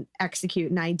there and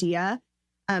execute an idea.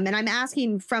 And I'm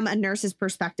asking from a nurse's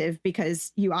perspective,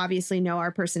 because you obviously know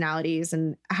our personalities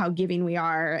and how giving we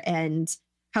are and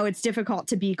how it's difficult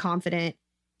to be confident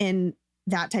in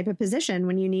that type of position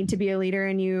when you need to be a leader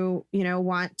and you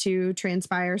want to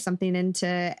transpire something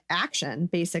into action,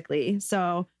 basically.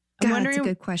 So I'm wondering, that's a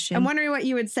good question. I'm wondering what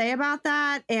you would say about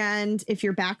that, and if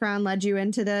your background led you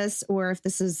into this, or if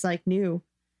this is like new.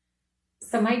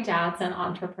 So my dad's an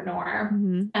entrepreneur,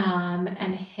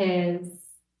 and his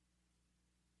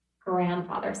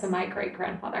grandfather, so my great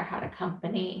grandfather, had a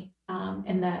company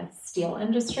in the steel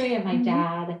industry, and my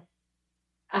dad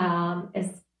is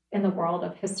in the world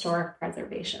of historic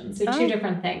preservation. So 2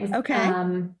 different things. Okay.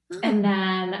 And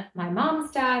then my mom's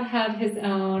dad had his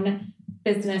own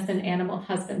business in animal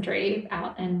husbandry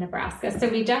out in Nebraska. So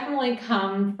we definitely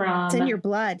come from... It's in your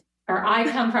blood. Or I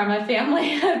come from a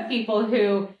family of people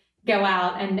who go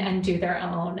out and do their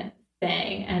own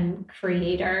thing, and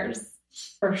creators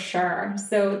for sure.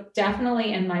 So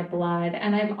definitely in my blood.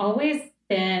 And I've always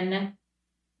been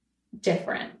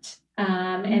different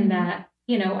in that,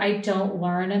 I don't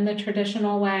learn in the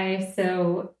traditional way.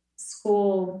 So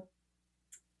school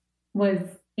was,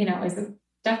 is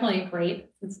definitely a great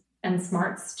and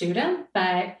smart student,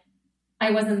 but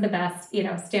I wasn't the best,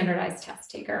 standardized test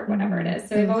taker, whatever it is.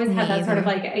 So I've always had that sort of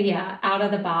out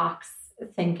of the box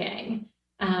thinking,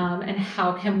 and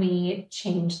how can we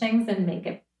change things and make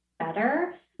it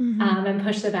better, and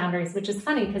push the boundaries, which is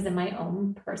funny because in my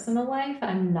own personal life,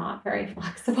 I'm not very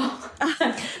flexible,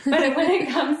 but when it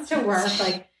comes to work,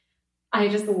 I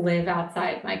just live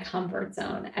outside my comfort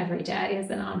zone every day as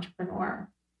an entrepreneur,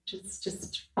 which is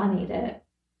just funny to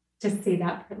see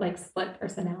that split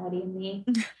personality in me.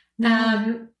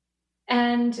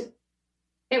 And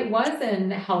it was in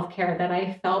healthcare that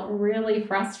I felt really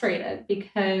frustrated,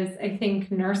 because I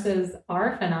think nurses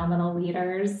are phenomenal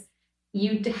leaders.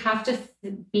 You have to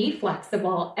be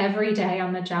flexible every day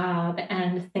on the job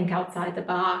and think outside the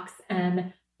box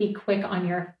and be quick on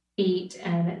your feet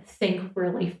and think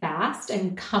really fast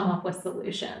and come up with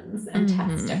solutions and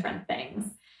test different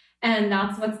things. And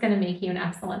that's what's going to make you an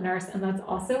excellent nurse. And that's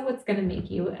also what's going to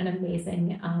make you an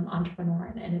amazing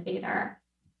entrepreneur and innovator.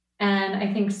 And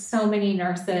I think so many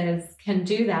nurses can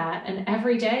do that. And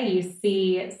every day you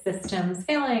see systems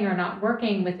failing or not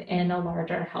working within a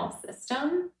larger health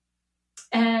system.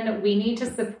 And we need to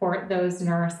support those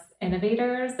nurse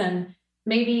innovators. And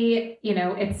maybe,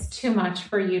 it's too much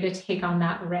for you to take on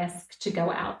that risk to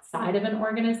go outside of an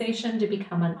organization to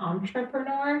become an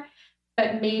entrepreneur.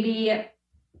 But maybe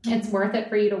it's worth it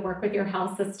for you to work with your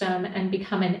health system and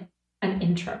become an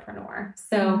intrapreneur.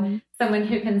 So someone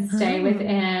who can stay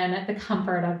within the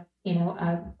comfort of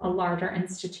a larger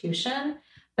institution,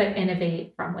 but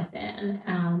innovate from within.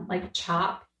 Like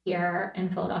CHOP here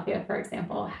in Philadelphia, for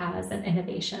example, has an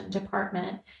innovation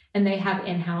department, and they have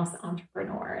in-house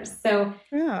entrepreneurs. So,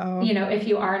 if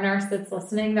you are a nurse that's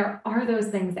listening, there are those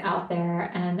things out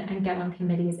there, and get on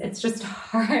committees. It's just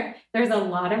hard. There's a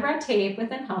lot of red tape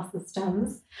within health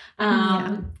systems,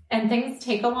 and things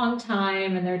take a long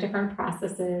time, and there are different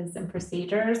processes and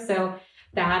procedures. So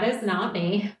that is not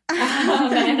me.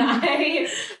 And I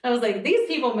was like, these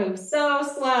people move so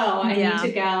slow. I need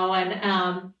to go.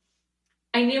 And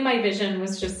I knew my vision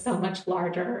was just so much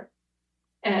larger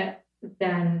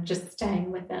than just staying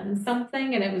within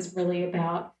something. And it was really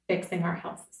about fixing our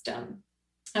health system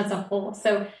as a whole.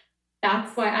 So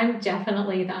that's why I'm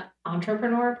definitely that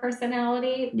entrepreneur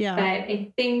personality. Yeah. But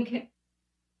I think,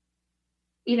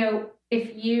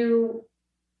 if you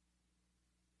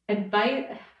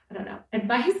advice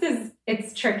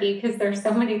it's tricky because there's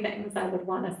so many things I would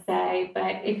want to say,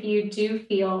 but if you do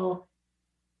feel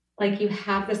like you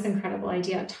have this incredible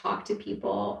idea, talk to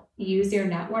people, use your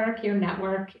network. Your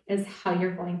network is how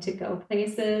you're going to go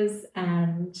places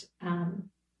and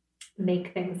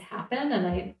make things happen.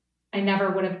 And I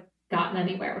never would have gotten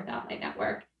anywhere without my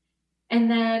network. And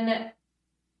then,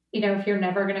 if you're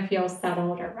never going to feel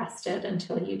settled or rested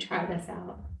until you try this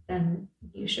out, then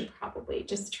you should probably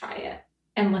just try it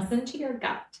and listen to your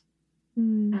gut.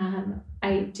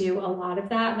 I do a lot of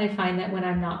that. And I find that when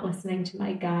I'm not listening to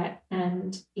my gut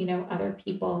and, other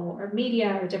people or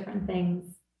media or different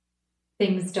things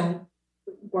don't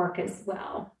work as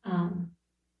well.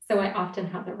 So I often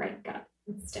have the right gut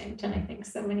instinct. And I think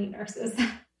so many nurses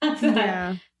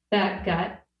have that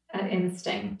gut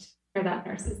instinct, or that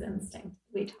nurse's instinct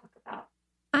we talk about.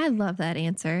 I love that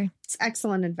answer. It's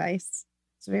excellent advice.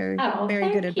 It's very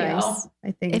good advice.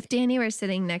 I think if Danny were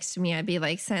sitting next to me, I'd be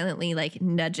like silently like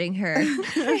nudging her.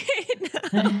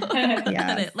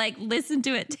 Like listen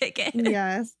to it, take it.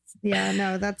 Yes. Yeah,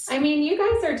 no, I mean, you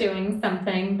guys are doing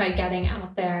something by getting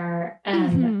out there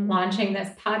and launching this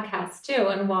podcast too.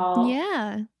 And while,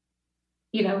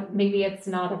 maybe it's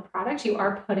not a product, you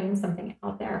are putting something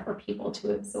out there for people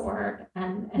to absorb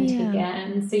and take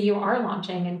in. So you are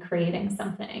launching and creating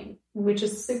something, which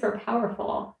is super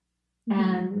powerful.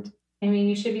 And I mean,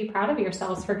 you should be proud of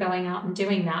yourselves for going out and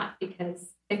doing that,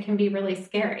 because it can be really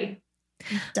scary.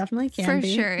 Definitely can for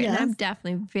be. sure. Yes. And I'm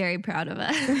definitely very proud of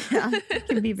us. It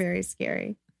can be very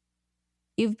scary.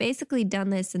 You've basically done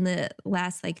this in the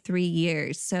last 3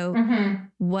 years. So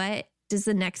what does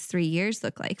the next 3 years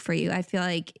look like for you? I feel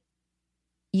like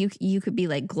you could be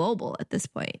global at this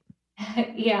point.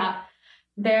 Yeah,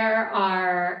 there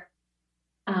are,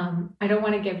 I don't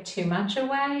want to give too much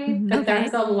away, but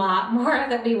there's a lot more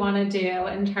that we want to do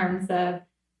in terms of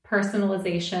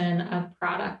personalization of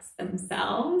products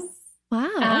themselves. Wow.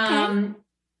 Okay.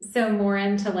 So more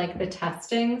into the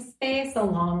testing space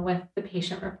along with the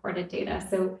patient reported data.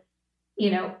 So,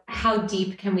 how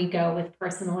deep can we go with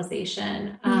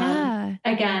personalization?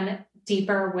 Again,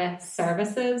 deeper with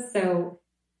services. So,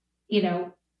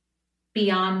 beyond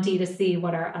D2C,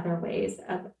 what are other ways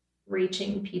of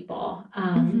reaching people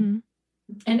and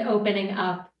opening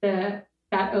up that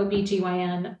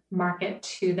OBGYN market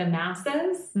to the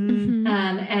masses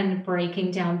and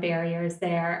breaking down barriers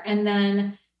there. And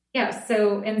then,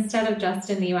 so instead of just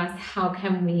in the US, how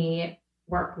can we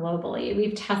work globally?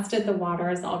 We've tested the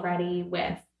waters already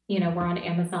with, we're on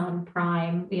Amazon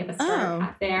Prime. We have a starter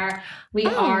pack there. We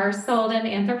are sold in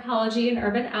Anthropology and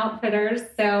Urban Outfitters.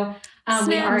 So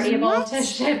we are able to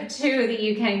ship to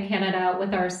the UK and Canada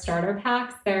with our starter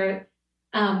packs. They're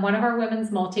one of our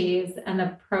women's multis and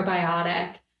the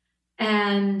probiotic.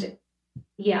 And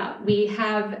we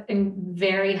have a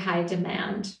very high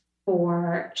demand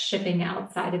for shipping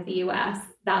outside of the US.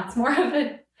 That's more of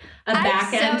a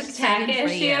back-end tech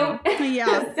issue.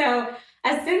 So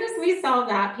as soon as we solve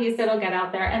that piece, it'll get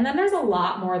out there. And then there's a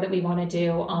lot more that we want to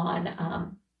do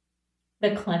on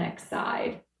the clinic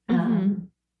side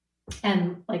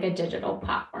and a digital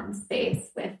platform space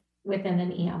within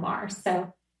an EMR.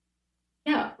 So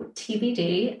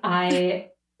TBD.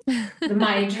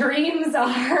 My dreams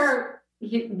are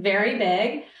very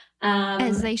big.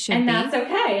 As they should and be. That's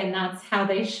okay. And that's how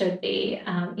they should be.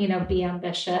 Be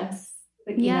ambitious.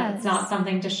 It's not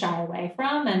something to shy away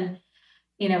from. And,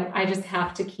 I just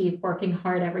have to keep working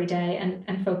hard every day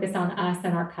and focus on us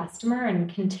and our customer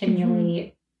and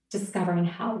continually discovering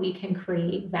how we can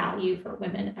create value for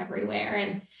women everywhere.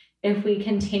 And if we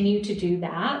continue to do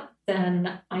that,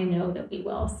 then I know that we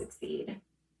will succeed.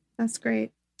 That's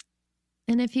great.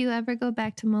 And if you ever go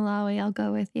back to Malawi, I'll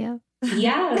go with you.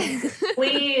 Yes,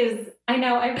 please. I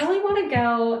know. I really want to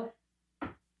go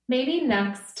maybe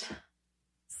next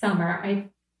summer.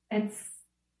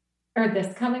 Or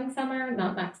this coming summer,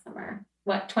 not next summer.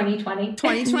 What, 2020?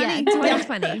 2020. Yeah,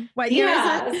 2020. What year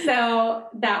is it? So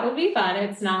that would be fun.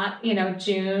 It's not,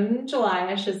 June,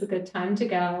 July-ish is a good time to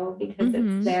go because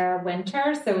it's their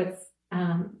winter. So it's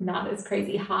not as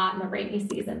crazy hot and the rainy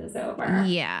season is over.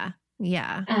 Yeah.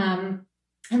 Yeah.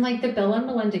 And like the Bill and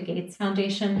Melinda Gates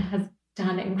Foundation has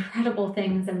done incredible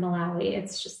things in Malawi.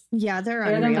 It's just, they're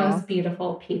the unreal. most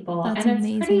beautiful people. That's and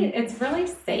amazing. it's really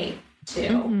safe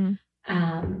too.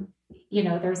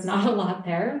 There's not a lot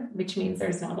there, which means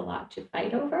there's not a lot to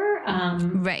fight over.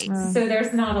 Right. So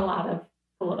there's not a lot of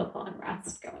political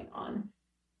unrest going on.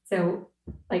 So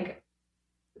like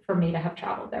for me to have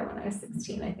traveled there when I was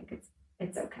 16, I think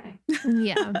it's okay.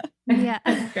 Yeah. Yeah.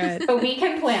 Good. But we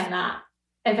can plan that.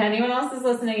 If anyone else is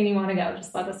listening and you want to go,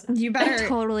 just let us know. You better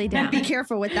totally down. be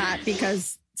careful with that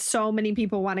because so many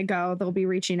people want to go. They'll be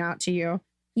reaching out to you.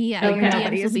 Yeah. Okay.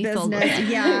 Nobody's business.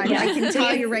 Yeah, I can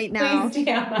tell you right now.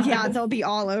 Yeah, they'll be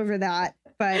all over that.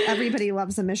 But everybody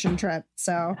loves a mission trip.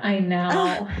 So I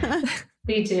know.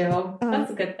 We do.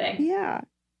 That's a good thing. Yeah.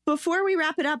 Before we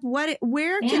wrap it up,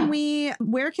 where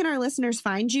can our listeners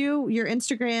find you? Your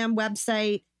Instagram,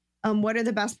 website? What are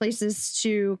the best places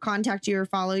to contact you or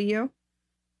follow you?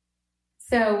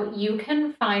 So you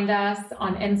can find us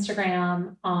on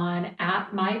Instagram on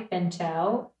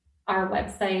 @mybinto. Our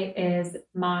website is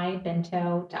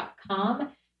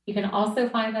mybinto.com. You can also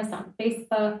find us on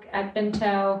Facebook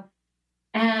 @Binto.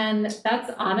 And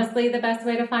that's honestly the best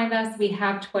way to find us. We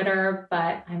have Twitter,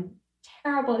 but I'm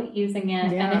terrible at using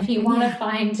it. Yeah. And if you want to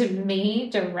find me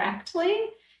directly,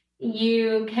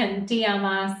 you can DM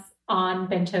us on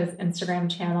Binto's Instagram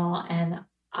channel. And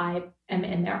I am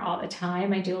in there all the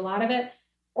time. I do a lot of it.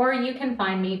 Or you can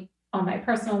find me on my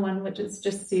personal one, which is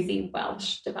just Suzie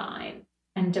Welsh Divine.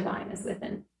 And Divine is with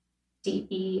an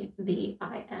DEVINE.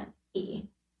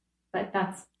 But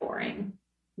that's boring.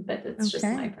 But it's just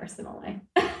my personal way.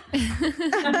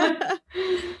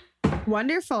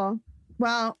 Wonderful.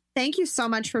 Well, thank you so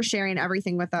much for sharing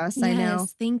everything with us. Yes, I know.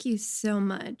 Thank you so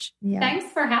much. Yeah. Thanks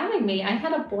for having me. I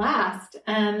had a blast.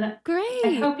 And Great.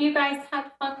 I hope you guys had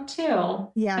fun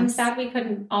too. Yes. I'm sad we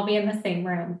couldn't all be in the same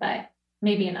room, but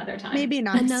maybe another time. Maybe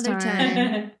next Another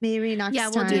time. Maybe next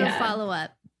time. Yeah, we'll do a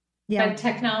follow-up. Yeah. But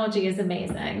technology is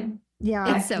amazing.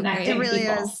 Yeah. It's so great. It really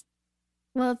people. is.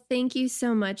 Well, thank you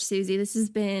so much, Suzie. This has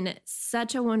been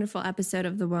such a wonderful episode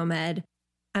of the WOMED.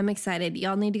 I'm excited.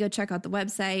 Y'all need to go check out the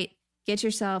website, get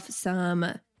yourself some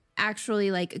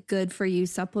actually like good for you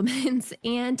supplements,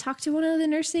 and talk to one of the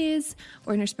nurses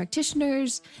or nurse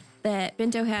practitioners that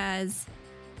Binto has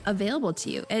available to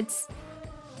you.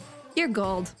 You're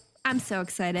gold. I'm so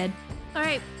excited. All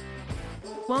right.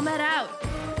 WOMED out.